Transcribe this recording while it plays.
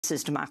This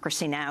is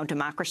Democracy Now!,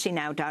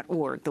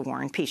 democracynow.org, The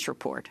War and Peace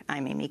Report.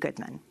 I'm Amy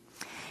Goodman.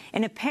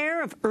 In a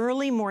pair of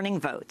early morning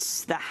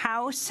votes, the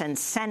House and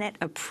Senate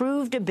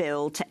approved a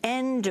bill to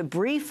end a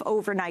brief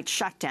overnight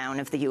shutdown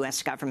of the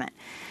U.S. government.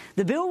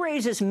 The bill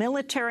raises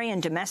military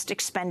and domestic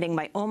spending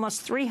by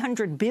almost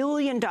 $300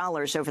 billion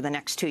over the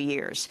next 2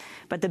 years.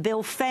 But the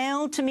bill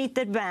failed to meet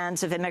the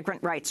demands of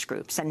immigrant rights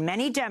groups and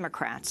many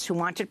Democrats who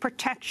wanted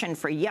protection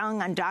for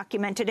young,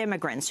 undocumented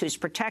immigrants whose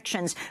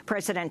protections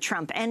President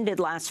Trump ended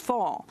last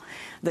fall.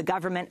 The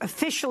government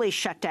officially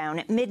shut down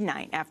at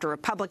midnight after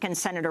Republican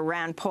Senator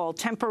Rand Paul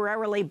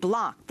temporarily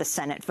blocked the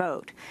Senate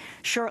vote.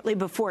 Shortly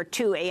before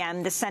 2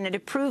 a.m., the Senate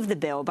approved the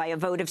bill by a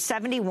vote of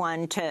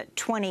 71 to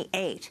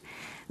 28.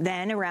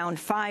 Then, around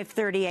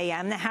 5:30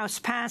 a.m., the House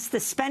passed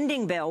the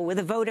spending bill with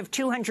a vote of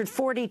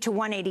 240 to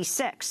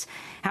 186.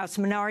 House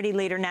Minority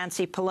Leader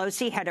Nancy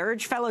Pelosi had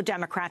urged fellow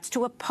Democrats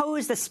to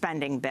oppose the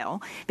spending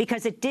bill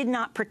because it did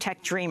not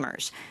protect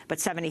dreamers. But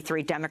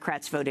 73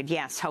 Democrats voted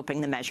yes, helping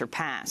the measure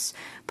pass.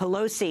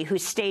 Pelosi, who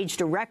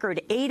staged a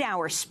record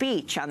 8-hour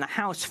speech on the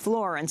House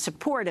floor in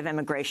support of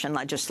immigration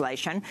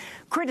legislation,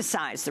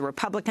 criticized the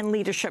Republican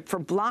leadership for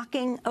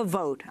blocking a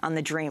vote on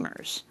the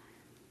dreamers.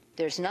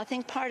 There's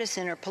nothing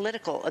partisan or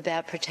political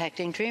about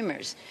protecting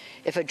dreamers.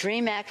 If a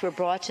DREAM Act were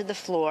brought to the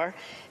floor,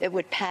 it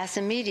would pass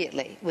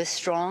immediately with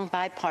strong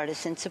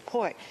bipartisan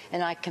support.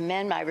 And I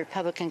commend my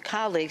Republican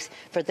colleagues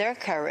for their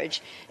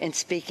courage in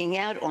speaking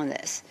out on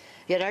this.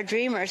 Yet our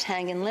dreamers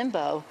hang in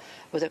limbo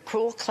with a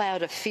cruel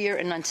cloud of fear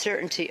and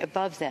uncertainty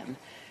above them.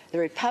 The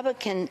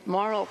Republican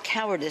moral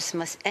cowardice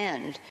must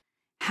end.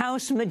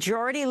 House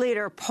Majority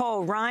Leader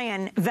Paul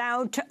Ryan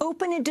vowed to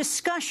open a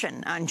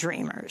discussion on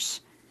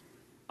dreamers.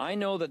 I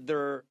know that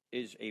there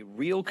is a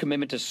real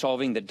commitment to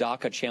solving the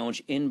DACA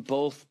challenge in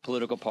both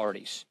political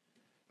parties.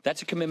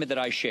 That's a commitment that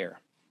I share.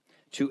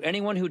 To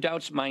anyone who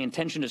doubts my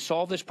intention to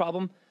solve this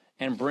problem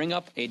and bring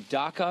up a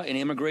DACA and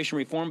immigration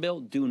reform bill,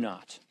 do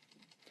not.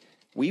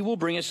 We will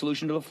bring a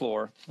solution to the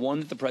floor,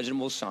 one that the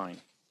president will sign.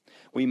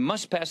 We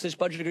must pass this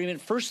budget agreement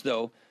first,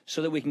 though,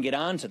 so that we can get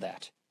on to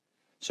that.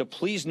 So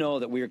please know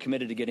that we are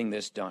committed to getting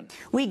this done.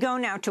 We go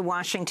now to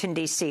Washington,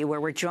 D.C.,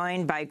 where we're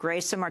joined by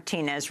Grace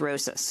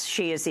Martinez-Rosas.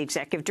 She is the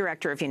executive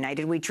director of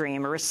United We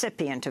Dream, a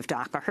recipient of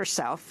DACA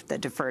herself, the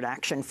Deferred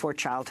Action for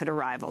Childhood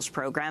Arrivals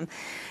program.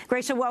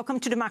 Grace, welcome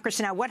to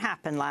Democracy Now! What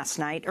happened last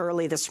night,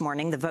 early this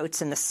morning, the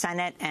votes in the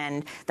Senate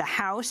and the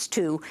House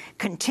to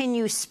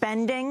continue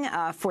spending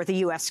for the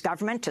U.S.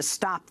 government to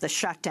stop the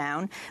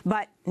shutdown,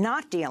 but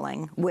not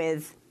dealing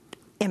with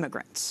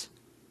immigrants?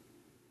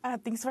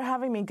 Thanks for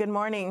having me. Good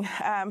morning.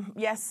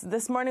 Yes,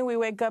 this morning we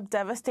wake up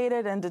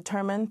devastated and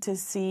determined to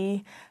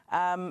see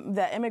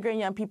that immigrant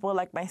young people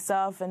like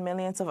myself and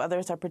millions of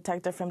others are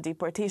protected from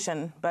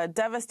deportation, but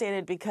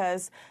devastated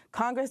because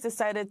Congress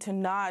decided to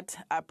not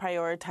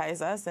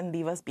prioritize us and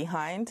leave us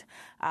behind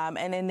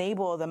and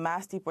enable the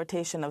mass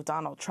deportation of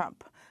Donald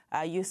Trump.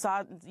 You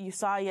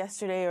saw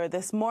yesterday or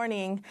this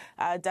morning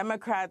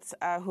Democrats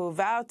who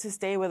vowed to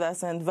stay with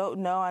us and vote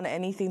no on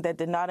anything that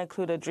did not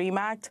include a DREAM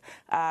Act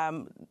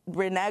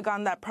renege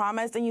on that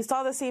promise. And you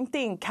saw the same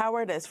thing,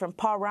 cowardice from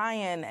Paul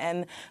Ryan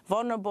and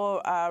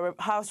vulnerable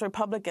House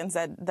Republicans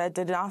that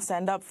did not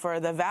stand up for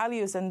the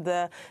values and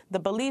the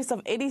beliefs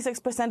of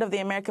 86% of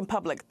the American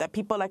public, that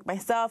people like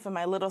myself and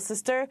my little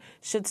sister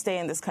should stay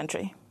in this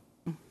country.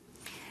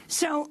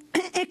 So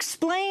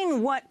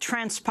explain what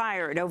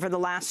transpired over the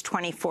last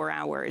 24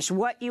 hours,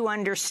 what you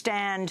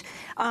understand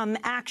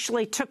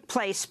actually took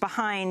place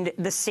behind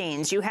the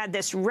scenes. You had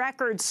this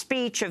record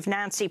speech of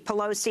Nancy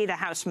Pelosi, the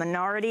House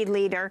Minority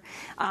Leader,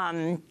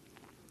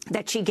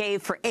 that she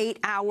gave for 8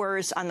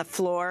 hours on the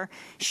floor,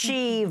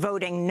 she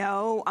voting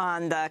no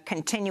on the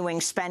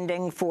continuing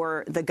spending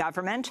for the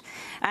government.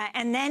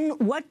 And then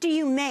what do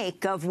you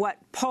make of what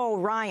Paul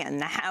Ryan,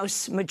 the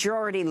House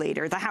Majority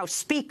Leader, the House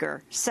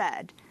Speaker,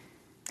 said?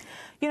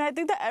 You know, I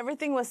think that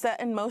everything was set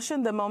in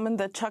motion the moment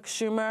that Chuck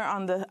Schumer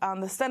on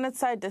the Senate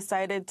side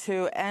decided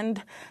to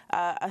end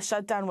a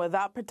shutdown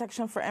without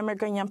protection for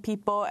immigrant young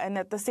people, and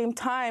at the same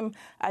time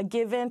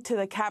give in to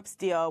the CAPS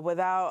deal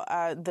without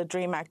the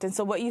DREAM Act. And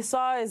so what you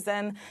saw is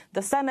then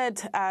the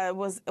Senate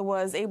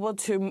was able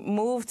to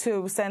move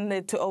to send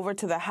it over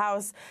to the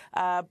House,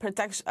 a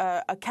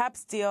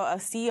CAPS deal, a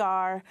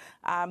CR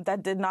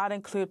that did not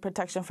include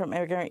protection from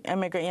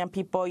immigrant young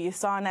people. You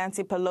saw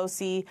Nancy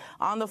Pelosi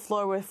on the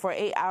floor for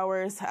 8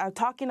 hours.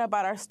 Talking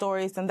about our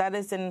stories, and that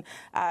is in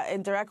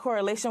direct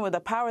correlation with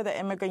the power that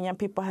immigrant young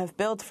people have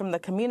built from the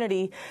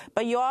community.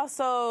 But you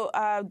also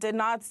did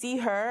not see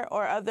her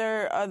or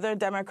other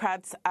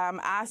Democrats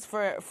ask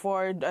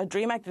for a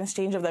DREAM Act in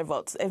exchange of their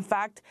votes. In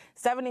fact,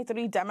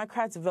 73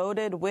 Democrats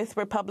voted with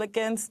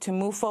Republicans to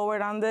move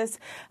forward on this.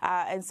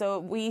 And so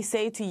we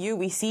say to you,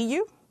 we see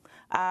you.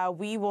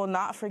 We will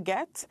not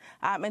forget.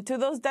 And to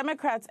those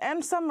Democrats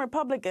and some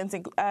Republicans,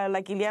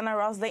 like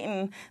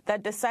Ros-Lehtinen,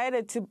 that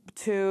decided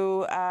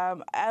to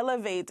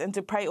elevate and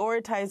to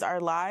prioritize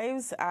our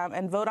lives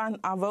and vote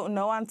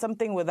no on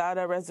something without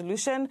a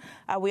resolution,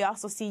 we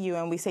also see you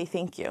and we say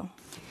thank you.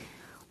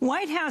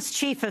 White House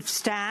Chief of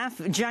Staff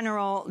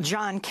General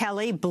John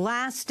Kelly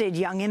blasted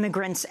young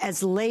immigrants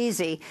as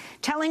lazy,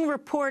 telling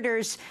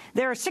reporters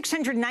there are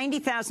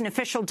 690,000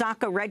 official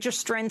DACA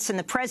registrants, and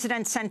the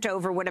president sent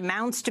over what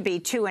amounts to be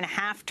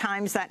 2.5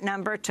 times that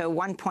number to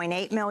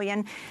 1.8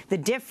 million. The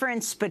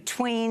difference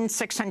between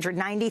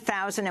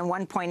 690,000 and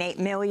 1.8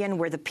 million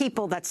were the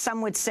people that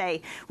some would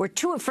say were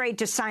too afraid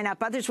to sign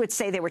up. Others would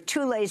say they were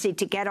too lazy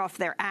to get off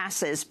their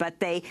asses, but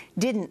they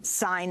didn't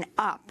sign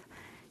up.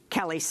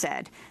 Kelly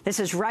said.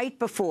 This is right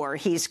before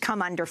he's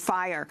come under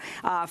fire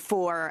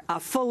for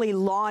fully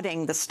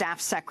lauding the staff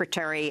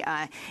secretary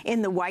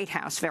in the White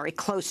House, very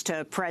close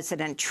to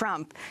President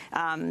Trump,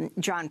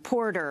 John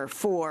Porter,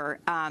 for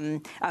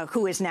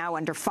who is now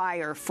under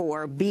fire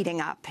for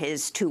beating up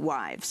his 2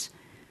 wives.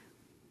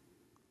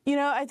 You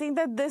know, I think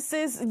that this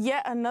is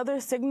yet another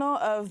signal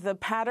of the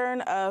pattern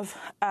of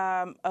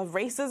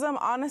racism,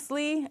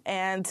 honestly,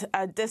 and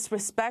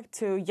disrespect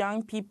to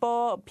young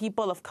people,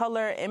 people of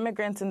color,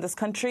 immigrants in this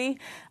country.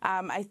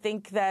 I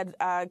think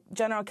that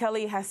General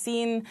Kelly has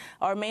seen,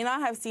 or may not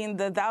have seen,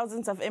 the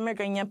thousands of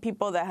immigrant young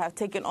people that have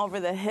taken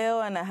over the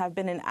Hill and that have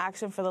been in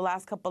action for the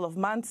last couple of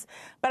months.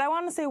 But I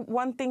want to say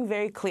one thing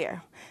very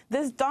clear.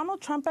 This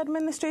Donald Trump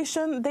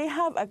administration, they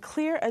have a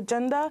clear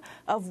agenda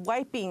of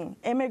wiping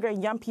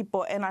immigrant young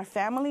people and our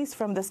families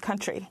from this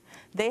country.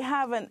 They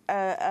have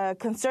a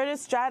concerted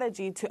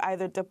strategy to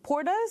either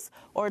deport us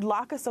or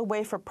lock us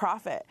away for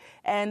profit.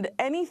 And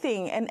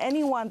anything and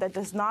anyone that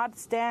does not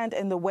stand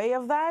in the way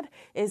of that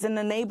is an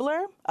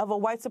enabler of a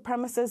white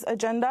supremacist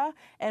agenda,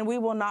 and we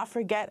will not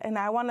forget. And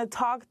I want to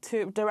talk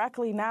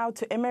directly now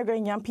to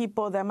immigrant young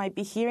people that might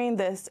be hearing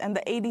this and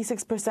the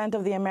 86%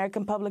 of the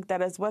American public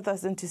that is with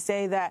us, and to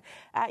say that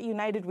at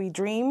United We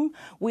Dream,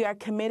 we are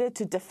committed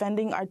to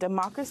defending our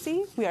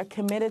democracy, we are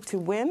committed to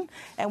win,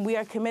 and we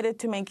are committed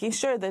to making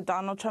sure that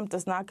Donald Trump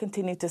does not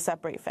continue to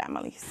separate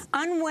families.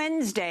 On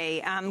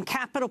Wednesday,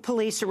 Capitol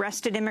Police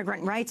arrested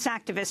immigrant rights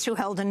activists who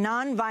held a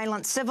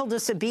nonviolent civil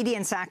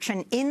disobedience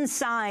action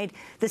inside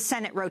the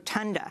Senate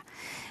rotunda.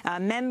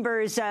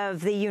 Members of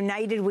the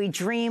United We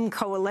Dream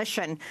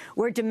coalition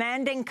were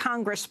demanding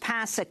Congress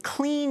pass a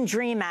Clean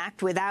Dream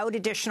Act without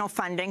additional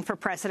funding for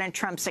President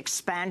Trump's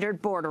expanded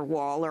border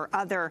wall or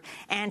other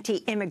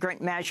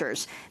anti-immigrant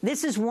measures.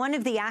 This is one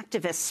of the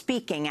activists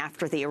speaking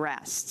after the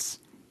arrests.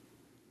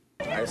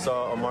 I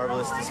saw a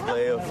marvelous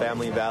display of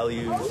family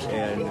values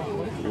and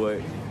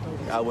what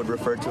I would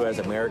refer to as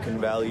American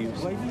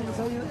values.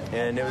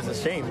 And it was a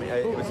shame.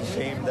 It was a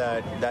shame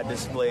that that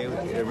display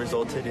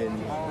resulted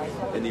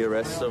in the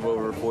arrests of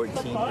over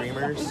 14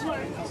 Dreamers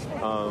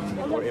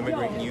or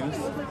immigrant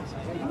youth.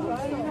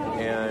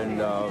 And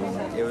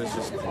it was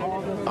just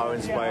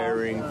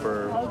awe-inspiring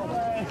for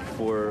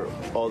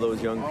all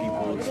those young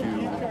people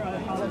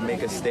to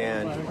make a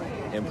stand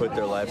and put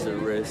their lives at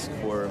risk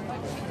for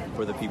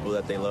the people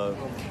that they love.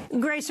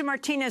 Grace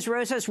Martinez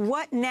Rosas,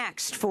 what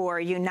next for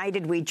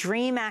United We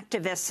Dream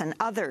activists and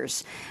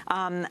others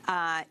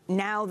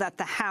now that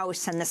the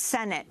House and the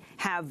Senate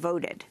have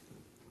voted?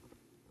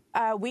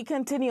 We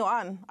continue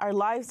on. Our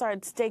lives are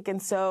at stake,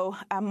 and so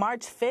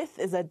March 5th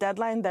is a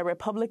deadline that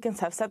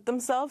Republicans have set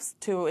themselves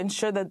to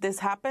ensure that this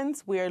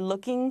happens. We are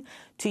looking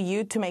to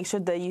you to make sure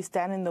that you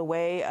stand in the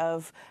way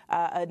of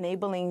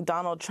enabling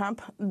Donald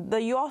Trump.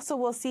 You also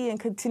will see and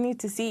continue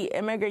to see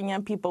immigrant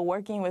young people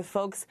working with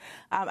folks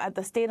at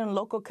the state and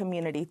local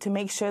community to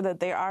make sure that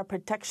there are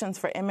protections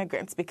for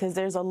immigrants, because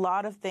there's a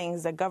lot of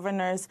things that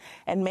governors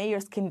and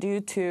mayors can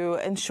do to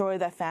ensure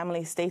that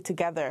families stay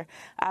together.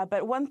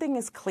 But one thing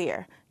is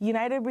clear.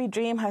 United We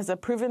Dream has a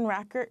proven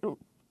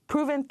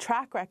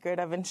track record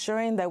of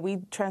ensuring that we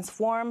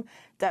transform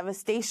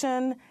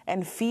devastation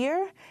and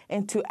fear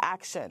into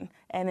action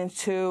and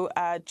into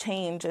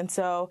change. And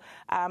so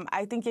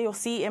I think you'll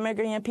see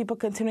immigrant young people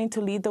continuing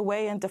to lead the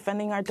way in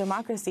defending our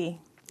democracy.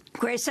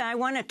 Grace, I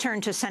want to turn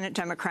to Senate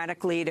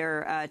Democratic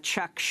leader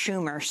Chuck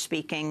Schumer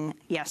speaking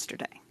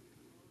yesterday.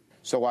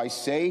 So I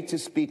say to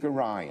Speaker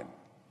Ryan,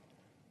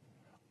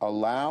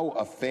 allow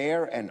a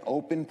fair and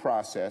open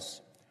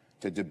process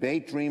to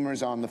debate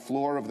Dreamers on the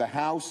floor of the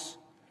House,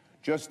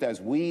 just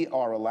as we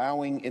are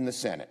allowing in the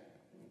Senate.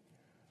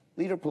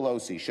 Leader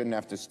Pelosi shouldn't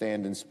have to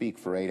stand and speak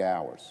for 8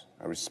 hours.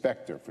 I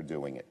respect her for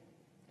doing it,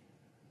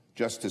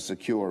 just to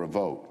secure a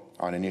vote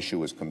on an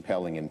issue as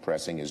compelling and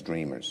pressing as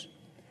Dreamers.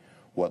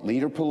 What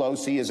Leader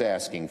Pelosi is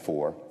asking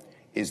for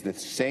is the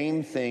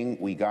same thing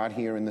we got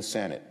here in the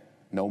Senate,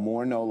 no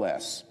more, no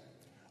less,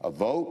 a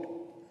vote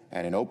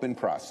and an open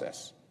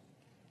process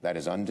that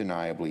is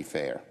undeniably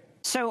fair.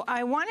 So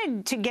I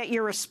wanted to get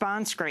your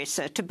response, Grace,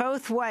 to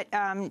both what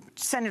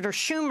Senator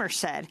Schumer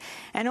said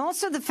and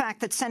also the fact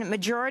that Senate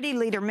Majority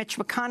Leader Mitch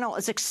McConnell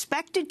is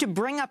expected to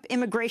bring up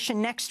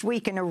immigration next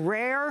week in a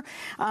rare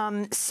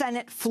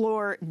Senate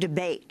floor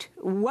debate.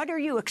 What are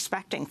you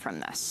expecting from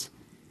this?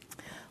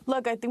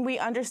 Look, I think we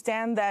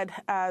understand that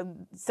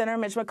Senator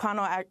Mitch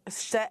McConnell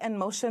set in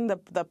motion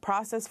the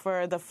process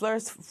for the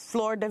first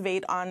floor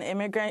debate on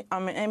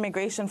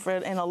immigration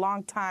in a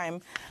long time.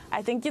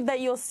 I think that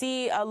you'll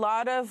see a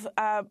lot of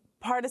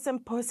partisan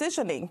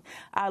positioning.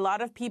 A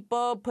lot of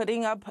people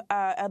putting up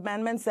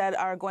amendments that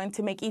are going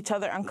to make each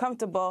other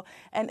uncomfortable.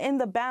 And in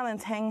the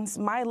balance hangs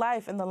my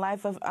life and the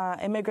life of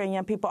immigrant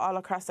young people all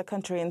across the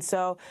country. And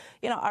so,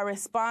 our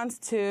response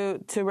to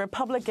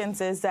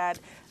Republicans is that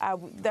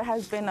there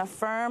has been a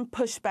firm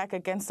pushback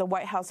against the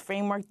White House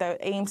framework that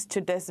aims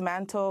to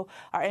dismantle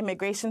our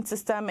immigration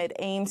system. It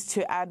aims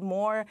to add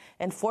more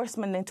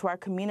enforcement into our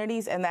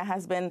communities, and that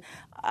has been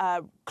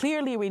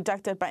clearly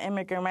rejected by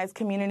immigrant rights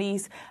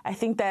communities. I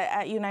think that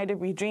at United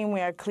We Dream,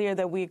 we are clear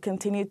that we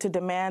continue to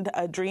demand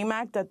a DREAM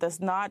Act that does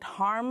not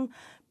harm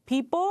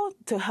people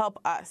to help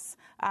us.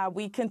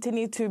 We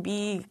continue to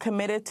be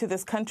committed to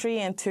this country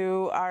and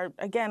to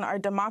our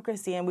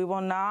democracy, and we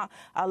will not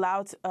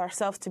allow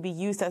ourselves to be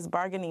used as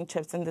bargaining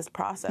chips in this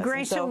process.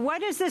 Grace, so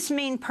what does this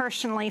mean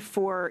personally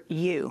for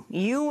you?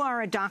 You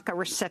are a DACA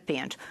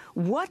recipient.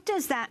 What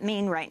does that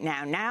mean right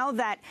now? Now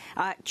that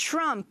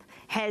Trump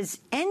has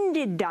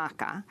ended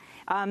DACA,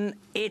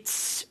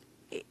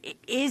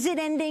 is it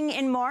ending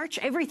in March?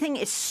 Everything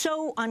is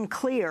so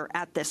unclear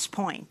at this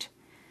point.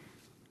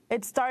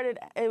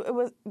 It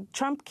was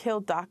Trump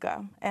killed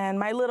DACA, and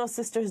my little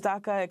sister's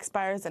DACA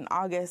expires in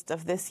August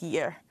of this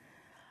year.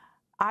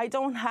 I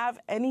don't have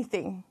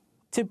anything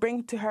to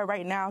bring to her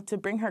right now to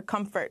bring her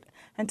comfort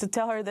and to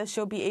tell her that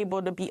she'll be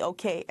able to be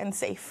okay and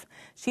safe.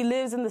 She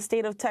lives in the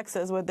state of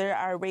Texas where there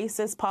are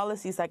racist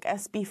policies like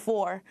SB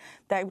 4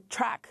 that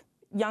track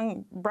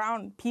young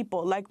brown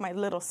people like my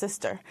little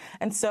sister.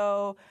 And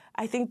so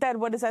I think that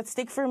what is at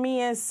stake for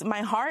me is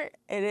my heart.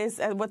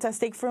 What's at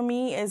stake for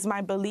me is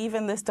my belief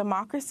in this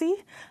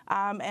democracy.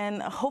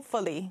 And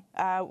hopefully,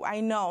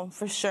 I know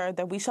for sure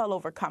that we shall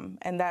overcome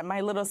and that my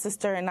little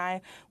sister and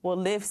I will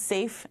live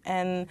safe.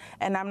 And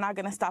I'm not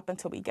going to stop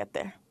until we get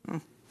there.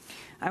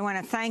 I want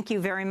to thank you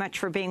very much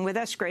for being with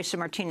us. Grace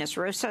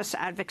Martinez-Rosas,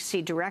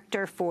 Advocacy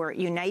Director for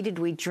United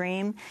We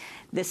Dream.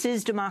 This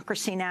is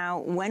Democracy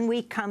Now! When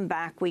we come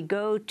back, we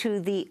go to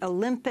the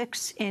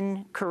Olympics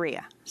in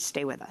Korea.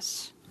 Stay with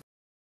us.